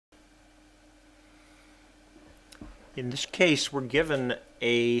In this case, we're given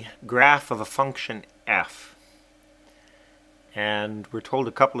a graph of a function f, and we're told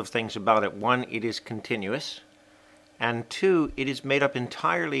a couple of things about it. One, it is continuous, and two, it is made up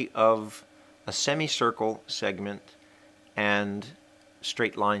entirely of a semicircle segment and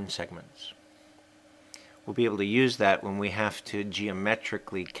straight line segments. We'll be able to use that when we have to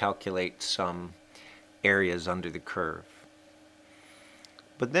geometrically calculate some areas under the curve.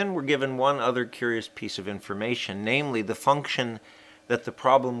 But then we're given one other curious piece of information, namely the function that the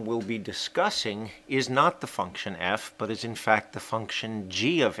problem will be discussing is not the function f, but is in fact the function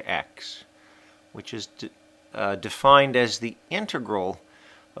g of x, which is defined as the integral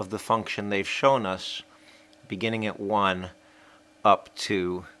of the function they've shown us, beginning at 1 up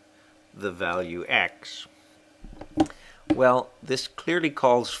to the value x. Well, this clearly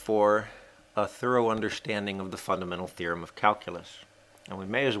calls for a thorough understanding of the fundamental theorem of calculus. And we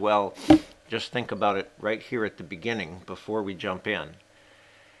may as well just think about it right here at the beginning before we jump in.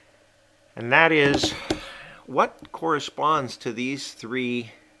 And that is, what corresponds to these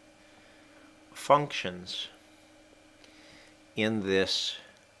three functions in this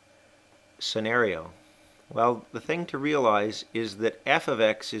scenario? Well, the thing to realize is that f of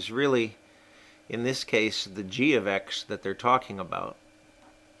x is really, in this case, the g of x that they're talking about.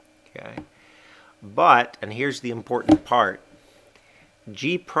 Okay? But, and here's the important part,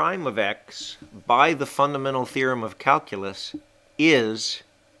 g prime of x, by the fundamental theorem of calculus, is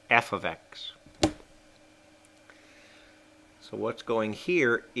f of x. So what's going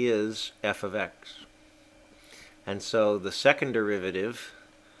here is f of x. And so the second derivative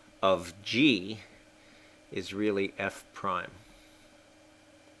of g is really f prime.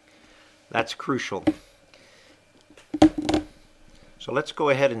 That's crucial. So let's go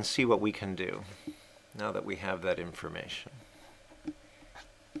ahead and see what we can do now that we have that information.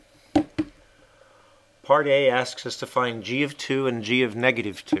 Part A asks us to find g of 2 and g of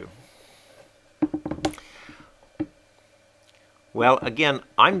negative 2. Well, again,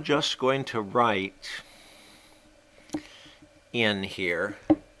 I'm just going to write in here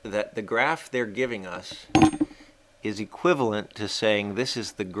that the graph they're giving us is equivalent to saying this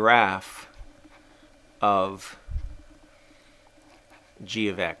is the graph of g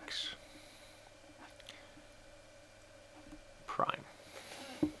of x prime.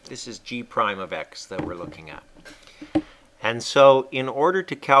 This is g prime of x that we're looking at. And so in order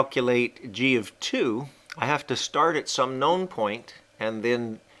to calculate g of 2, I have to start at some known point and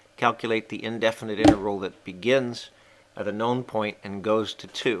then calculate the indefinite integral that begins at a known point and goes to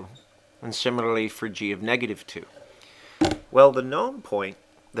 2. And similarly for g of negative 2. Well, the known point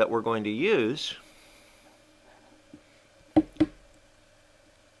that we're going to use,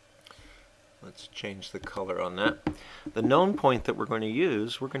 let's change the color on that. The known point that we're going to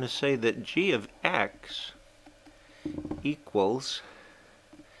use, we're going to say that g of x equals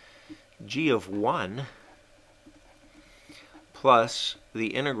g of 1 plus the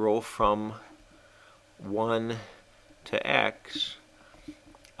integral from 1 to x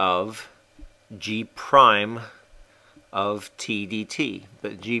of g prime of t dt.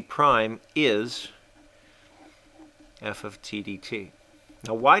 But g prime is f of t dt.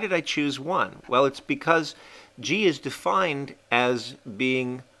 Now, why did I choose 1? Well, it's because g is defined as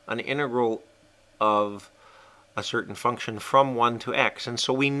being an integral of a certain function from 1 to x. And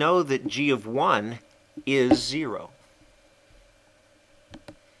so we know that g of 1 is 0.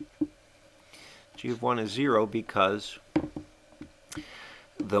 G of 1 is 0 because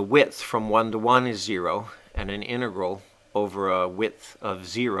the width from 1 to 1 is 0, and an integral over a width of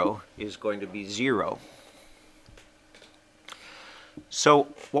 0 is going to be 0. So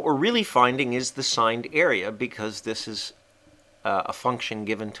what we're really finding is the signed area, because this is a function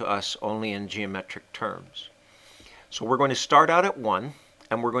given to us only in geometric terms. So we're going to start out at 1,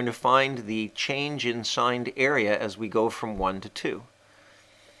 and we're going to find the change in signed area as we go from 1 to 2.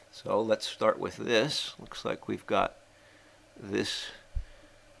 So let's start with this. Looks like we've got this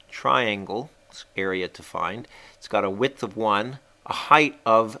triangle area to find. It's got a width of 1, a height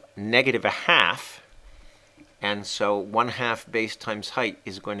of negative 1/2, and so 1/2 base times height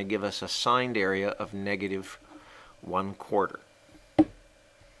is going to give us a signed area of negative 1/4.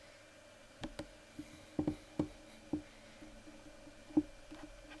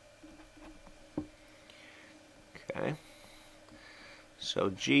 Okay. So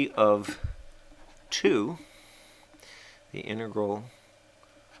g of 2, the integral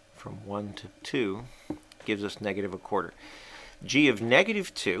from 1 to 2, gives us negative 1/4. G of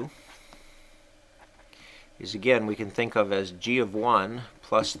negative 2 is, again, we can think of as g of 1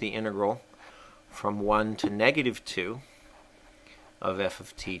 plus the integral from 1 to negative 2 of f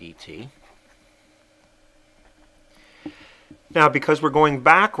of t dt. Now, because we're going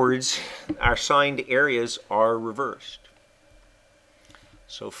backwards, our signed areas are reversed.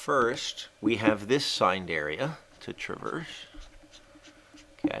 So first, we have this signed area to traverse.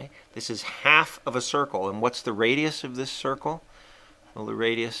 Okay, this is half of a circle, and what's the radius of this circle? Well, the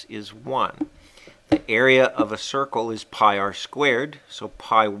radius is 1. The area of a circle is pi r squared, so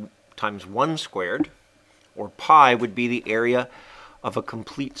pi times 1 squared, or pi would be the area of a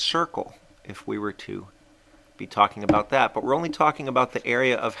complete circle if we were to be talking about that. But we're only talking about the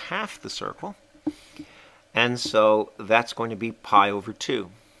area of half the circle, and so that's going to be pi over 2.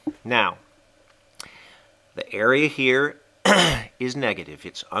 Now, the area here is negative.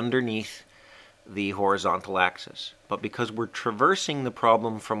 It's underneath the horizontal axis. But because we're traversing the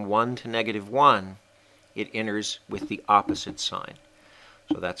problem from 1 to -1, it enters with the opposite sign.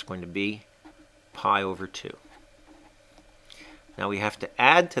 So that's going to be pi over 2. Now we have to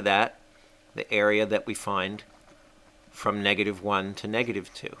add to that the area that we find from -1 to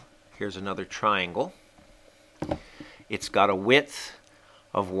 -2. Here's another triangle. It's got a width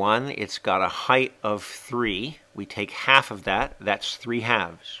of 1. It's got a height of 3. We take half of that. That's 3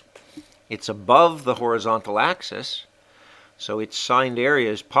 halves. It's above the horizontal axis, so its signed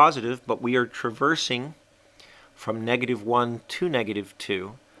area is positive, but we are traversing from -1 to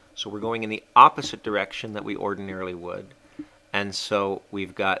 -2, so we're going in the opposite direction that we ordinarily would, and so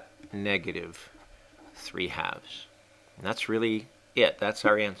we've got -3 halves. And that's really it. That's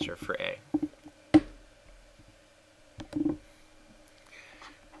our answer for A.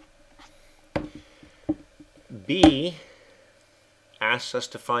 B asks us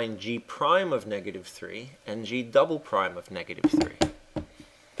to find g prime of -3 and g double prime of -3.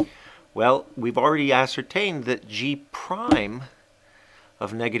 Well, we've already ascertained that g prime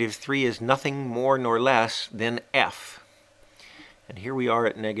of -3 is nothing more nor less than f. And here we are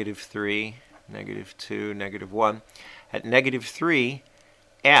at -3, -2, -1. At -3,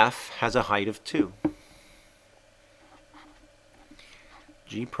 f has a height of 2.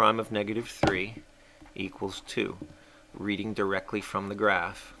 G prime of -3 equals 2, reading directly from the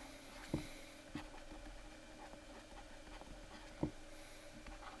graph.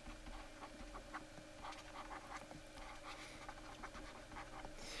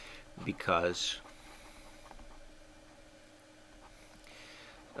 Because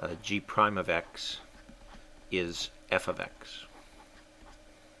g prime of x is f of x.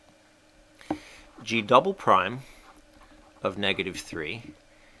 G double prime of -3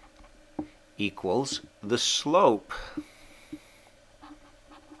 equals the slope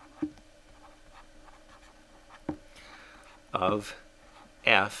of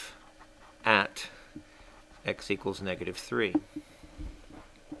f at x equals -3.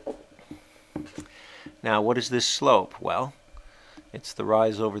 Now, what is this slope? Well, it's the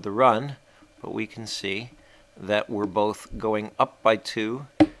rise over the run, but we can see that we're both going up by 2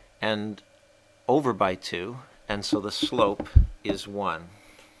 and over by 2, and so the slope is 1.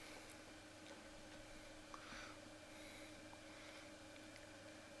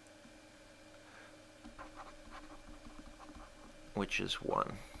 Which is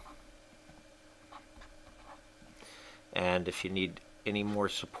 1. And if you need any more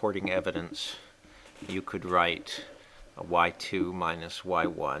supporting evidence, you could write a y2 minus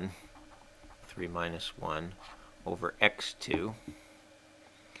y1, 3 minus 1, over x2,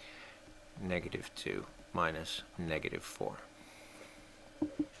 -2 minus -4.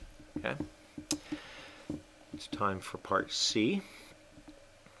 Okay? It's time for part C.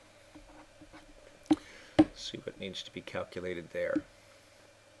 See what needs to be calculated there.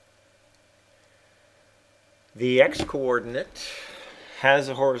 The x-coordinate has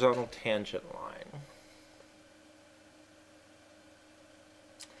a horizontal tangent line.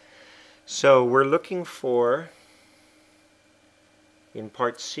 So we're looking for, in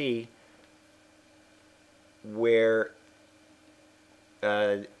part C, where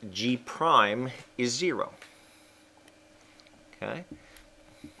g prime is 0. Okay?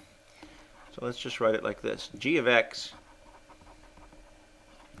 So let's just write it like this. G of x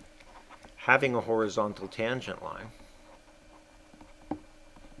having a horizontal tangent line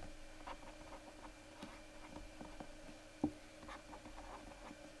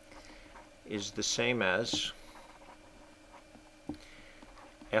is the same as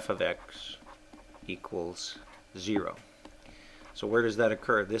f of x equals 0. So where does that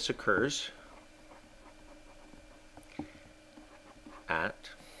occur? This occurs at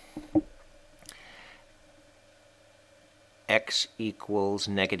x equals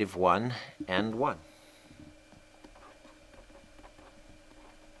 -1 and 1.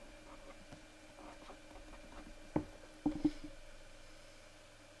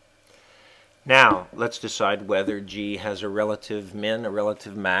 Now, let's decide whether G has a relative min, a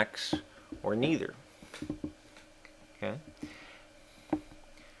relative max, or neither. Okay.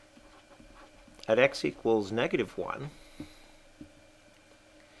 At x equals -1,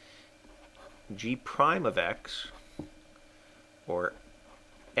 G prime of x, or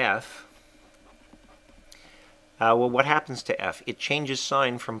f, well, what happens to f? It changes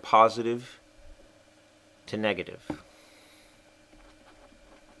sign from positive to negative.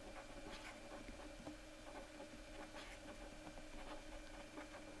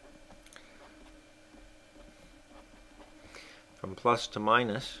 From plus to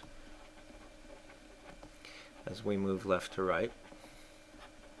minus as we move left to right.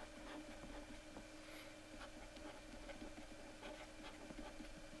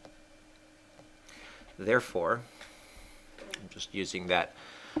 Therefore, I'm just using that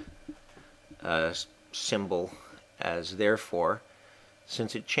symbol as therefore,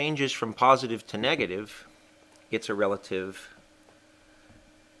 since it changes from positive to negative, it's a relative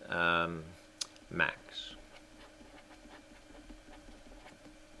max.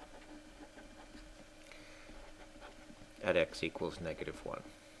 At x equals -1.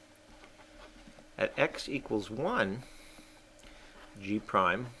 At x equals 1, G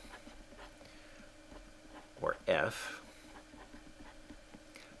prime, or f,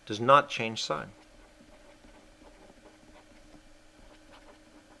 does not change sign.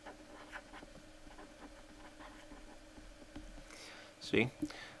 See?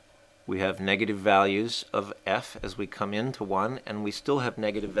 We have negative values of f as we come into 1, and we still have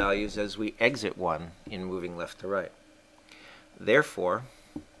negative values as we exit 1 in moving left to right. Therefore,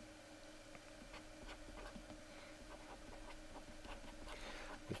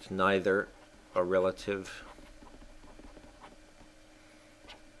 it's neither a relative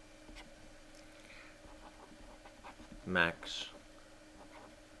max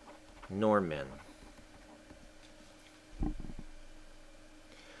nor min.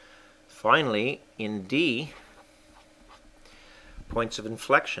 Finally, in D, points of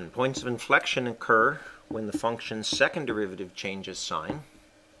inflection. Points of inflection occur when the function's second derivative changes sign.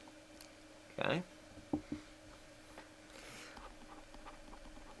 Okay.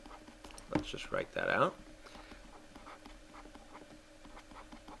 Let's just write that out.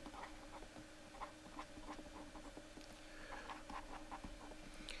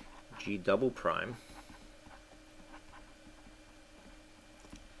 G double prime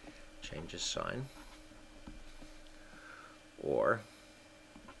changes sign, or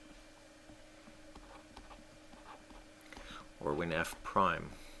when f prime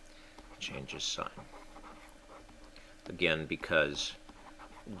changes sign. Again, because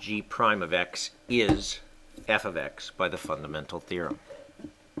G prime of x is f of x by the fundamental theorem.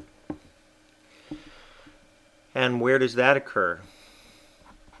 And where does that occur?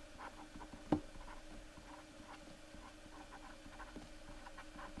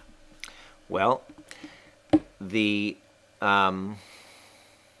 Well, the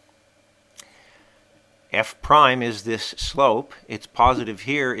f prime is this slope. It's positive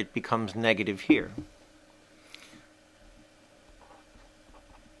here, it becomes negative here.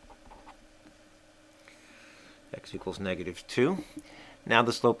 X equals -2. Now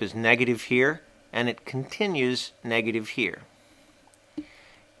the slope is negative here, and it continues negative here.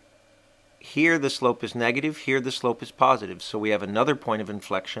 Here the slope is negative, here the slope is positive. So we have another point of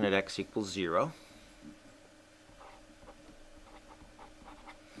inflection at x equals 0.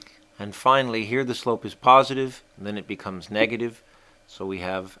 And finally, here the slope is positive, and then it becomes negative. So we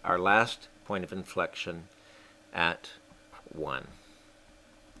have our last point of inflection at 1.